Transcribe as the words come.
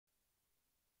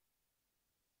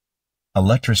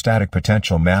Electrostatic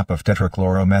potential map of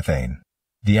tetrachloromethane.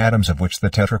 The atoms of which the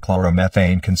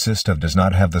tetrachloromethane consists of does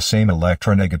not have the same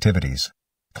electronegativities.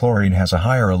 Chlorine has a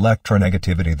higher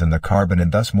electronegativity than the carbon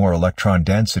and thus more electron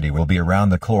density will be around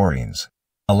the chlorines.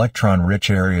 Electron-rich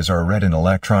areas are red and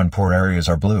electron-poor areas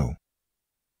are blue.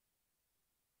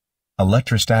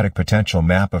 Electrostatic potential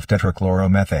map of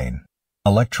tetrachloromethane.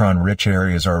 Electron-rich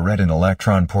areas are red and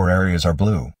electron-poor areas are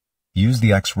blue. Use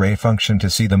the X-ray function to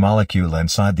see the molecule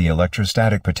inside the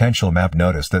electrostatic potential map.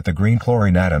 Notice that the green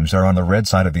chlorine atoms are on the red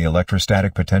side of the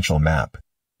electrostatic potential map.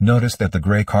 Notice that the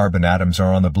gray carbon atoms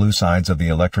are on the blue sides of the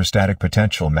electrostatic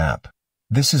potential map.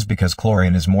 This is because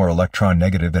chlorine is more electron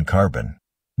negative than carbon.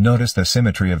 Notice the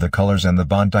symmetry of the colors and the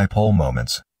bond dipole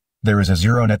moments. There is a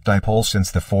zero net dipole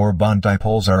since the four bond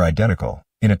dipoles are identical,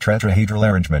 in a tetrahedral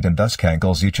arrangement and thus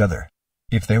cancels each other.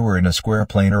 If they were in a square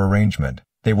planar arrangement,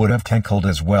 they would have cancelled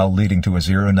as well, leading to a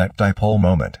zero net dipole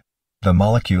moment. The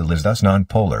molecule is thus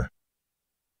nonpolar.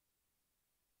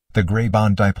 The gray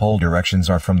bond dipole directions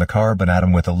are from the carbon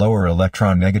atom with a lower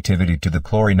electron negativity to the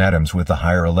chlorine atoms with a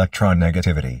higher electron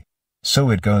negativity. So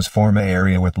it goes from an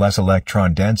area with less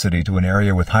electron density to an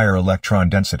area with higher electron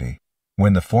density.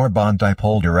 When the four bond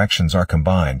dipole directions are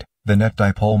combined, the net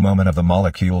dipole moment of the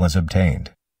molecule is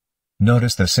obtained.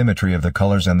 Notice the symmetry of the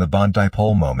colors and the bond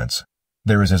dipole moments.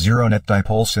 There is a zero net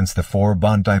dipole since the four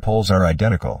bond dipoles are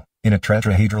identical, in a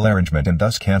tetrahedral arrangement and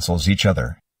thus cancels each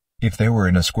other. If they were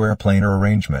in a square planar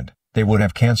arrangement, they would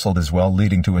have cancelled as well,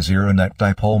 leading to a zero net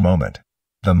dipole moment.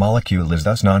 The molecule is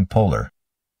thus nonpolar.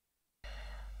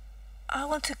 I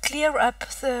want to clear up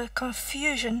the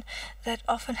confusion that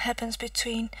often happens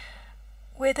between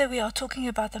whether we are talking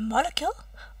about the molecule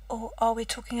or are we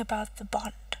talking about the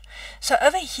bond. So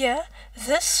over here,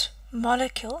 this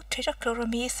molecule,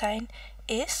 tetrachloromethane,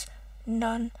 is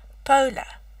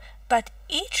non-polar, but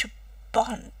each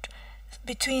bond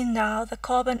between now the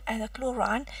carbon and the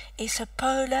chlorine is a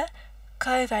polar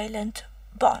covalent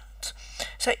bond.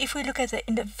 So if we look at the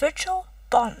individual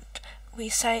bond, we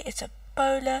say it's a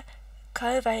polar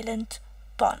covalent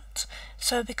bond.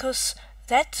 So because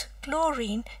that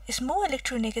chlorine is more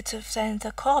electronegative than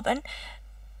the carbon,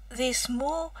 there's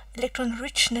more electron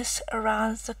richness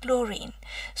around the chlorine.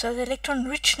 So the electron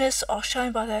richness are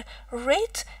shown by the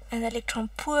red and the electron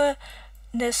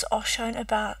poorness are shown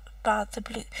about the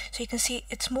blue. So you can see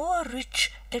it's more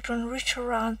rich, electron rich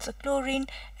around the chlorine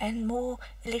and more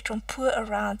electron poor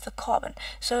around the carbon.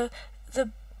 So the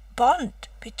bond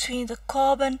between the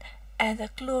carbon and the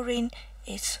chlorine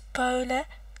is polar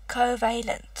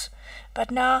covalent.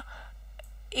 But now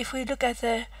if we look at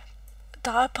the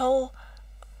dipole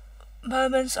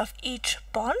moments of each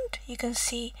bond, you can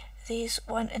see there's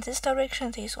one in this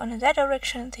direction, there's one in that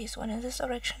direction, there's one in this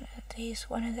direction, and there's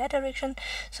one in that direction.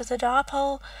 So the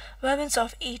dipole moments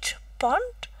of each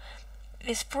bond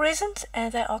is present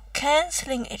and they are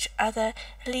cancelling each other,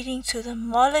 leading to the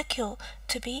molecule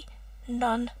to be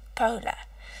non-polar.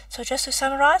 So just to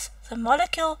summarize, the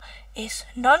molecule is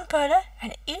non-polar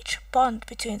and each bond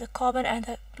between the carbon and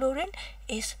the chlorine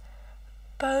is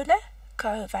polar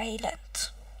covalent.